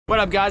What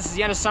up, guys? It's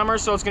the end of summer,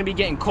 so it's gonna be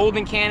getting cold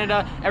in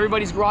Canada.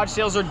 Everybody's garage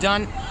sales are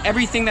done.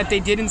 Everything that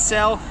they didn't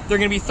sell, they're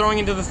gonna be throwing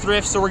into the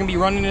thrift, so we're gonna be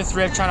running to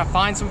Thrift, trying to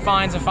find some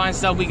finds and find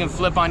stuff we can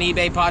flip on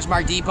eBay,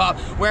 Poshmark, Depop.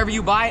 Wherever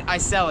you buy it, I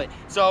sell it.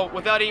 So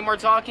without any more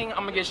talking,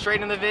 I'm gonna get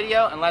straight into the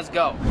video, and let's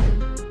go.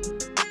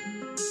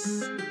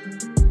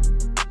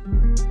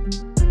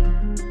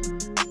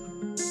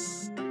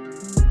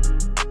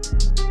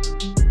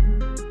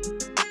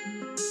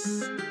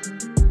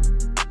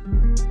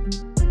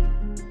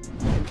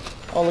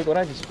 Oh, look what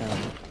I just found.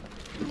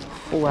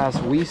 Full ass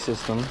Wii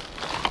system.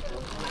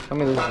 Tell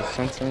me there's a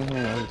sense in here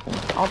and everything.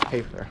 I'll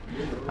pay for it.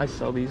 I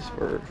sell these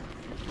for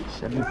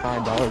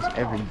 $75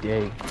 every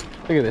day.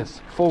 Look at this.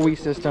 Full Wii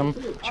system,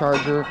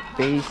 charger,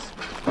 base,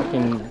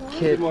 fucking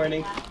kit. Good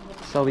morning.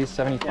 Sell these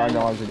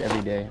 $75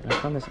 every day. I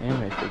found this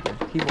anime figure.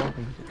 Keep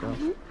walking, bro.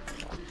 Good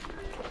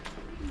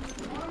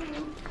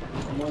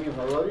morning,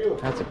 how are you?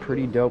 That's a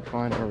pretty dope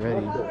find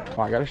already.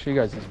 Oh, I gotta show you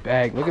guys this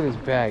bag. Look at this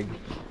bag.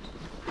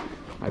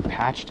 I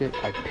patched it,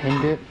 I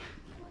pinned it.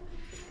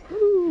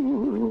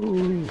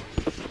 Ooh.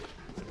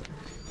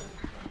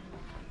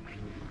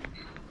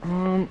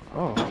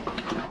 Oh.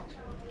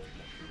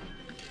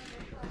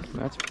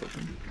 That's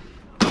pretty.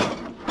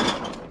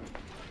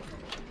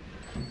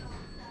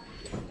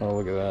 Oh,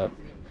 look at that.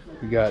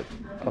 We got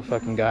a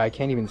fucking guy. I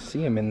can't even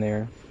see him in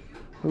there.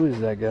 Who is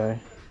that guy?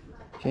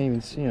 Can't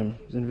even see him.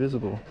 He's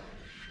invisible.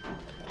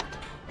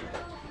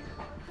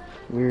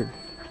 Weird.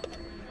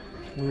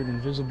 Weird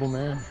invisible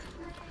man.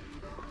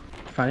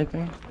 Find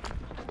anything?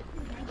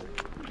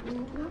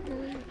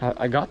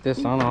 I got this.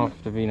 I don't know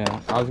if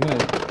Davina. I was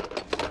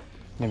gonna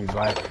maybe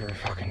buy it for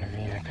fucking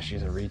Davina because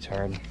she's a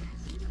retard.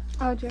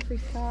 Oh, Jeffree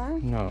Star?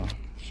 No,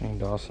 Shane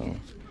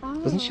Dawson.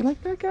 Oh. Doesn't she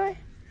like that guy?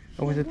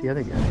 Or was it the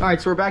other guy? All right,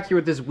 so we're back here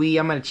with this Wii.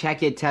 I'm gonna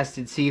check it, test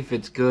it, see if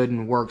it's good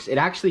and works. It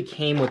actually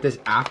came with this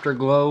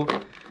Afterglow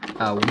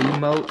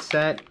Wiimote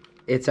set.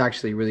 It's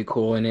actually really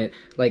cool in it.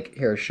 Like,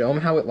 here, show them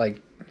how it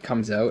like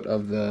comes out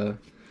of the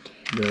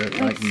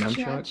like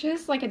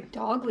stretches like a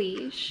dog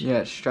leash. Yeah,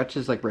 it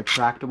stretches like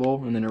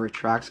retractable, and then it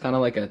retracts kind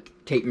of like a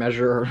tape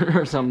measure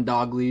or some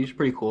dog leash.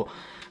 Pretty cool.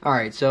 All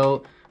right,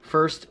 so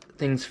first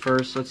things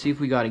first, let's see if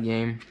we got a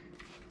game.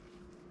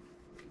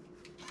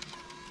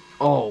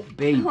 Oh,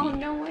 baby. Oh,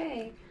 no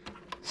way.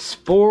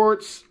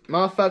 Sports,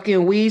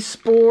 motherfucking Wii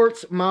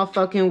Sports,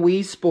 motherfucking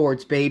Wii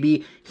Sports,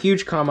 baby.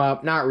 Huge come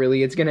up. Not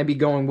really. It's gonna be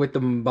going with the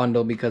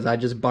bundle because I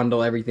just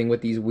bundle everything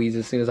with these Wiis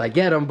as soon as I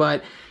get them.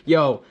 But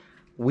yo,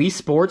 Wii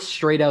Sports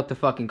straight out the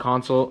fucking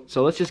console.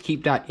 So let's just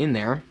keep that in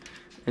there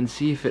and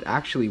see if it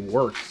actually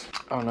works.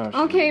 Oh no.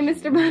 Okay,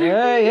 Mr. Butter.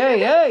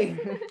 Hey.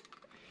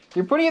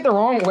 You're putting it the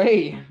wrong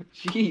way.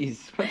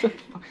 Jeez. What the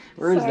fuck?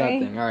 Where is that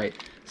thing? All right.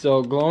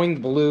 So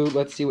glowing blue.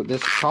 Let's see what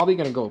this is. Probably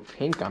gonna go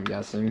pink, I'm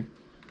guessing.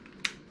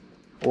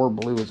 Or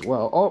blue as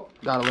well. Oh,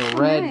 got a little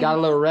red, got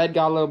a little red,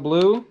 got a little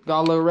blue,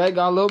 got a little red,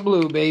 got a little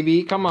blue,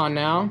 baby. Come on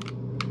now.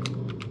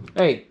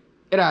 Hey.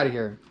 Get out of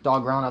here.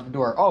 Dog ground out the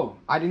door. Oh,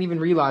 I didn't even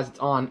realize it's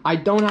on. I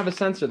don't have a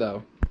sensor,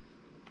 though.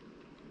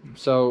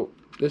 So,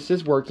 this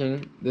is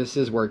working. This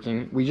is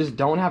working. We just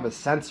don't have a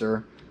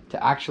sensor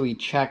to actually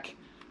check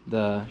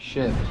the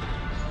ship.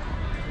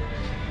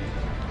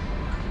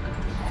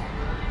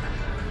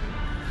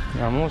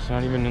 Yeah, I'm almost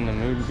not even in the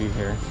mood to be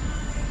here.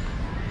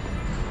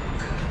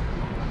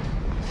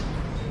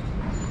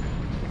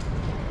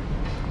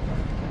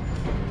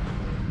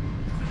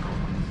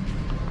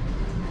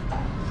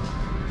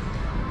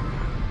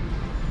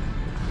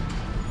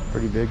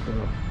 Pretty big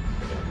though.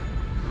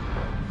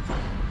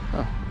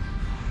 Huh.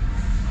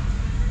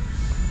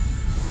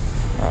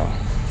 Wow.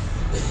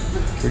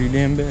 Pretty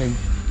damn big.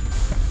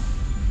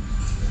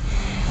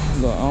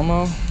 Little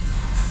Elmo.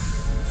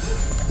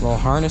 Little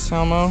harness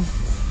Elmo.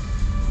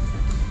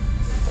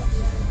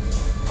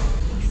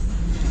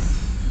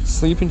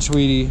 Sleeping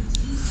Sweetie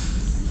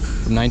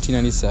from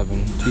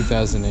 1997,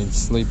 2008.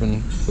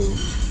 Sleeping Poo.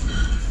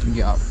 We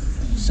got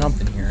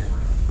something here.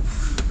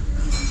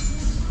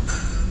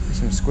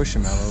 Some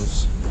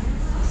Squishamallows.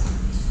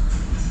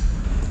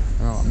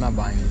 Oh, I'm not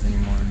buying these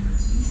anymore.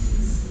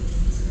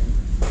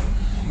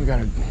 We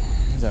got a,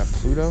 is that a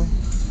Pluto?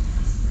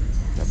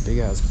 That big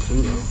ass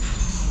Pluto.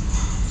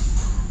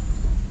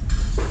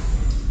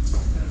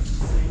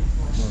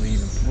 Well,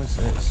 even, what's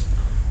this?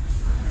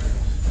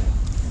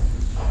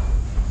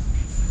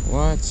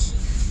 What?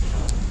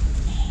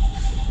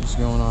 What's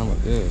going on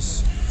with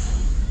this?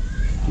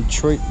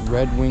 Detroit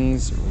Red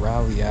Wings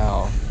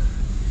Rally-Al.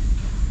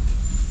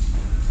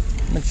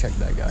 I'm gonna check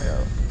that guy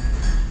out.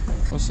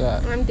 What's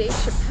that? I'm Dave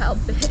Chappelle,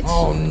 bitch.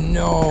 Oh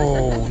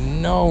no,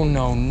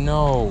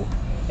 no.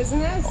 Isn't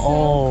that so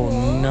cool?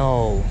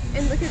 No.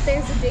 And look at,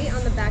 there's a date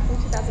on the back from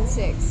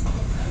 2006.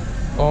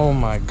 Oh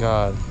my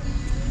god.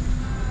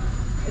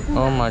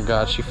 Oh my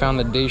god, she found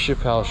the Dave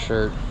Chappelle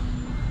shirt.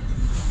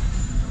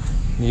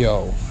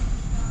 Yo.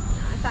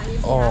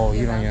 Oh,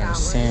 you don't even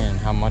understand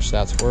how much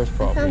that's worth,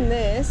 probably. I found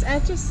this. I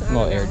just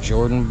little Air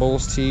Jordan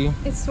Bulls tee.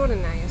 It's sort of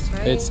nice,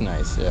 right? It's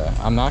nice, yeah.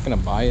 I'm not gonna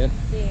buy it.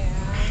 Yeah.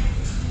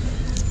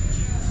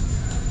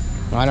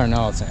 I don't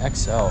know. It's an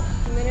XL.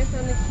 And then I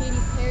found the Katy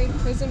Perry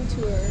Prism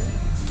Tour.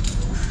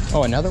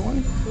 Oh, another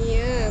one?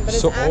 Yeah, but it's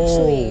So,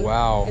 actually... oh,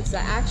 wow. It's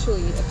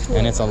actually a tour.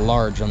 And it's a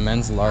large, a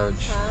men's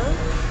large.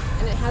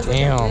 And it has like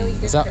Damn. a really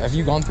good Is that, have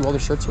you gone through all the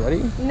shirts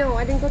already? No,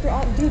 I didn't go through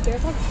all. Dude,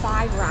 there's like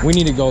 5 racks. We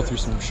need to go through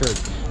some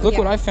shirts. Look Yeah.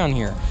 what I found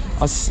here.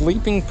 A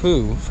sleeping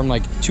poo from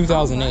like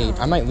 2008. Oh, wow.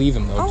 I might leave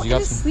him though. 'cause Oh, you got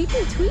and a some...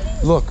 sleeping Tweety?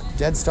 Look,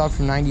 dead stock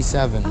from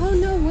 97. Oh,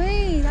 no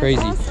way. That's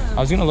Crazy. awesome. I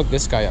was gonna look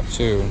this guy up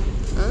too.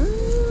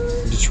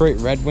 Detroit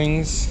Red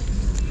Wings.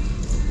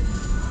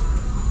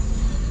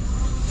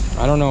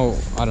 I don't know.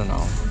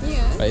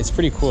 Yeah. But it's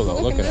pretty cool though.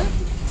 Look Look at him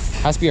him.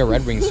 Has to be a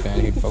Red Wings fan.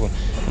 He'd fuck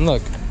with- And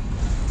look,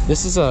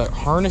 this is a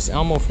harness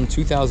Elmo from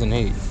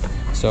 2008.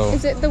 So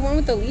Is it the one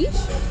with the leash?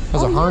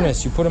 has a yeah.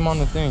 harness. You put him on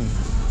the thing.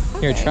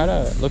 Here, Okay. try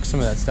to look some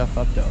of that stuff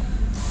up though.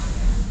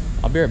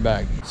 I'll be right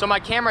back. So my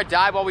camera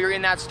died while we were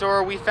in that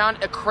store. We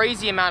found a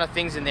crazy amount of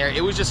things in there.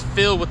 It was just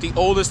filled with the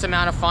oldest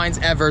amount of finds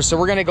ever. So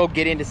we're gonna go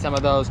get into some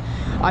of those.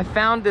 I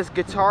found this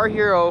Guitar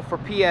Hero for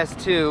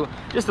PS2,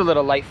 just a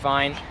little light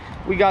find.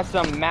 We got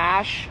some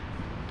MASH.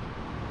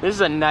 This is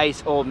a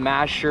nice old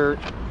MASH shirt.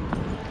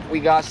 We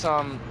got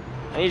some,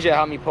 I need you to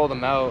help me pull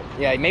them out.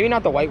 Yeah, maybe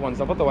not the white ones.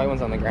 Don't put the white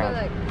ones on the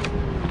ground.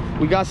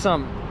 We got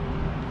some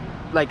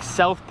like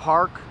South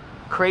Park,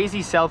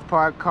 crazy South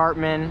Park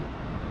Cartman.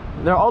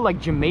 They're all like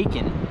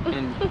Jamaican.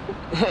 And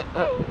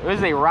what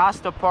is it,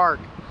 Rasta Park.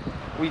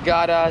 We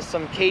got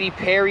some Katy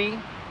Perry,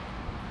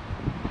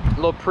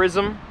 little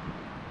Prism.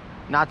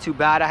 Not too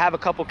bad. I have a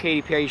couple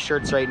Katy Perry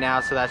shirts right now,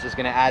 so that's just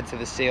gonna add to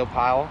the sale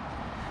pile.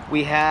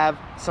 We have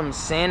some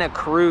Santa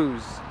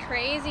Cruz.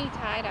 Crazy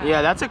tie-dye.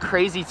 Yeah, that's a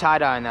crazy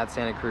tie-dye in that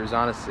Santa Cruz,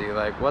 honestly.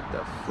 Like, what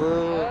the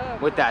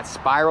fuck? With that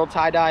spiral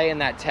tie-dye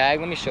and that tag.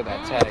 Let me show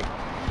that tag.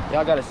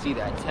 Y'all gotta see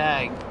that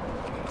tag.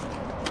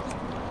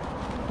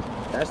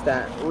 That's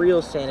that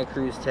real Santa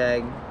Cruz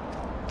tag.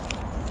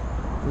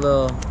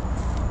 Little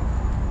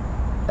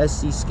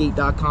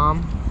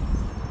scskate.com.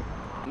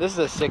 This is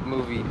a sick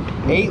movie.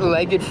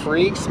 8-Legged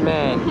Freaks,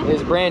 man,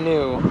 it's brand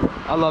new.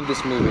 I love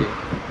this movie.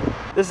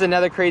 This is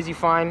another crazy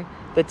find.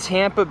 The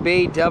Tampa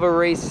Bay Devil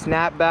Rays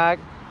snapback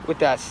with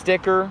that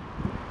sticker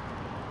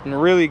in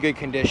really good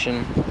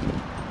condition.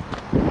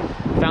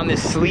 Found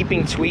this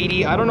sleeping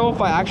Tweety. I don't know if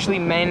I actually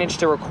managed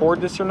to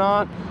record this or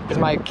not because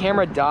my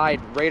camera died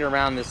right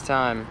around this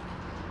time.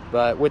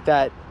 But with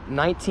that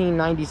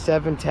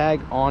 1997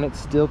 tag on it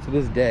still to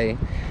this day.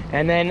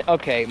 And then,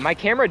 okay, my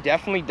camera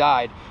definitely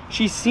died.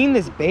 She's seen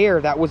this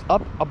bear that was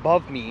up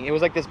above me. It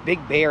was like this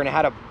big bear and it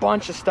had a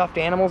bunch of stuffed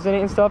animals in it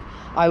and stuff.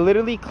 I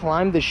literally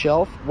climbed the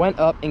shelf, went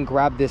up and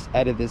grabbed this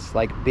out of this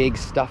like big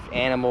stuffed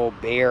animal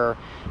bear.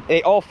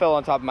 They all fell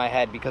on top of my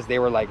head because they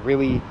were like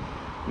really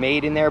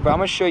made in there. But I'm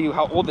gonna show you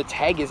how old the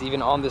tag is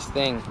even on this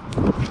thing.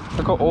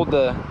 Look how old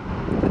the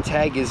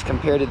tag is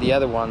compared to the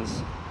other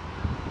ones.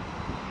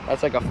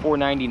 That's like a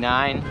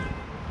 $4.99.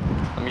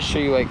 Let me show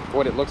you like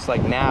what it looks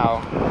like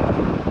now.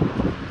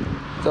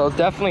 So it's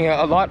definitely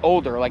a lot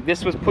older. Like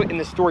this was put in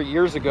the store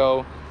years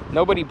ago.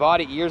 Nobody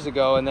bought it years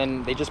ago, and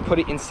then they just put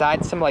it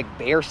inside some like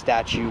bear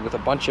statue with a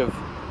bunch of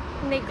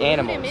And they glued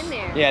animals. him in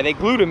there. Yeah, they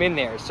glued him in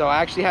there. So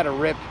I actually had to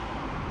rip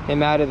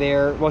him out of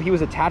there. Well, he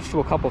was attached to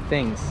a couple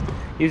things.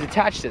 He was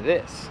attached to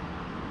this.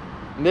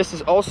 And this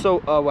is also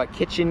what,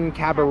 Kitchen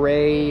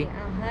Cabaret,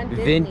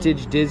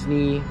 Vintage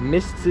Disney,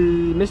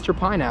 Mr.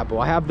 Pineapple.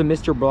 I have the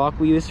Mr.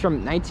 Broccoli. This is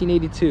from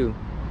 1982.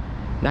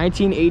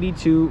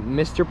 1982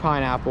 Mr.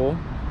 Pineapple.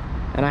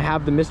 And I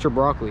have the Mr.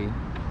 Broccoli.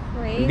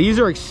 Crazy. These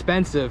are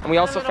expensive. And we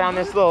also found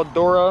this little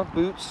Dora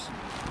boots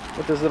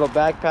with this little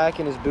backpack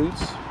and his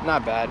boots.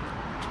 Not bad.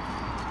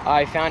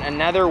 I found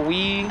another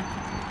Wii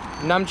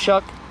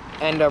nunchuck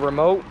and a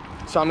remote.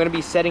 So I'm gonna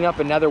be setting up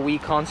another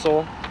Wii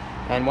console.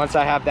 And once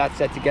I have that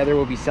set together,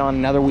 we'll be selling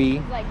another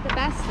Wii. Like the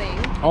best thing.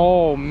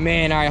 Oh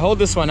man, all right, hold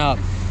this one up.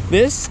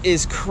 This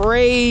is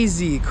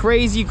crazy,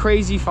 crazy,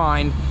 crazy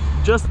find.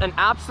 Just an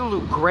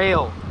absolute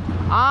grail.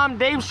 I'm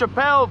Dave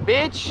Chappelle,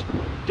 bitch.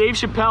 Dave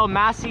Chappelle,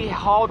 Massey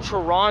Hall,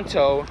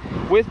 Toronto,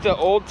 with the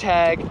old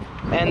tag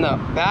and the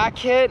back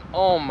hit.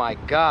 Oh my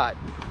God.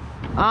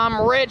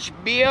 I'm rich,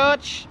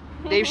 bitch.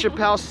 Dave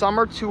Chappelle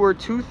Summer Tour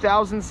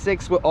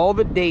 2006 with all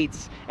the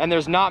dates, and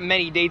there's not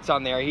many dates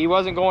on there. He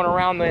wasn't going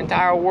around the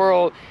entire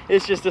world.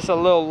 It's just a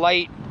little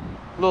light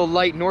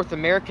North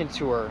American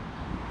tour.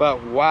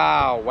 But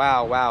wow,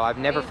 wow, wow. I've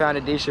never found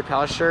a Dave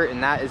Chappelle shirt,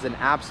 and that is an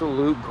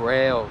absolute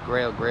grail.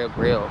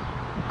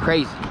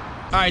 Crazy.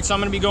 All right, so I'm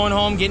gonna be going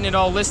home, getting it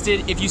all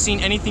listed. If you've seen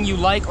anything you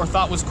like or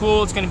thought was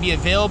cool, it's gonna be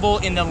available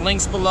in the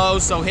links below.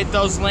 So hit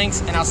those links,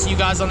 and I'll see you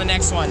guys on the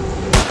next one.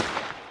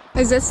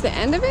 Is this the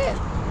end of it?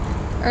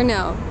 Or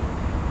no?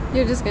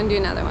 You're just gonna do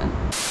another one?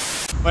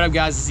 What up,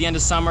 guys? It's the end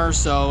of summer,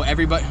 so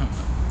everybody...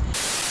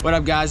 What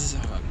up, guys?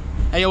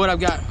 Hey, yo, what up,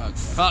 guys?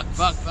 Fuck.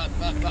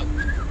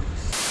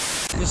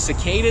 There's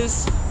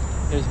cicadas.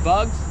 There's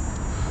bugs.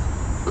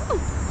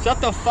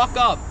 Shut the fuck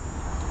up.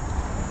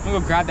 I'm gonna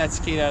go grab that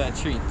cicada out of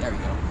that tree. There we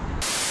go.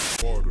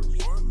 Water.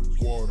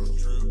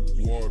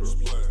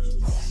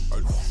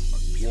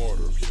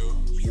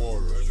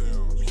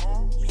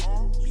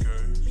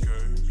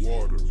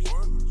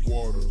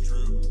 water,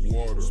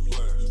 water,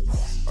 splash.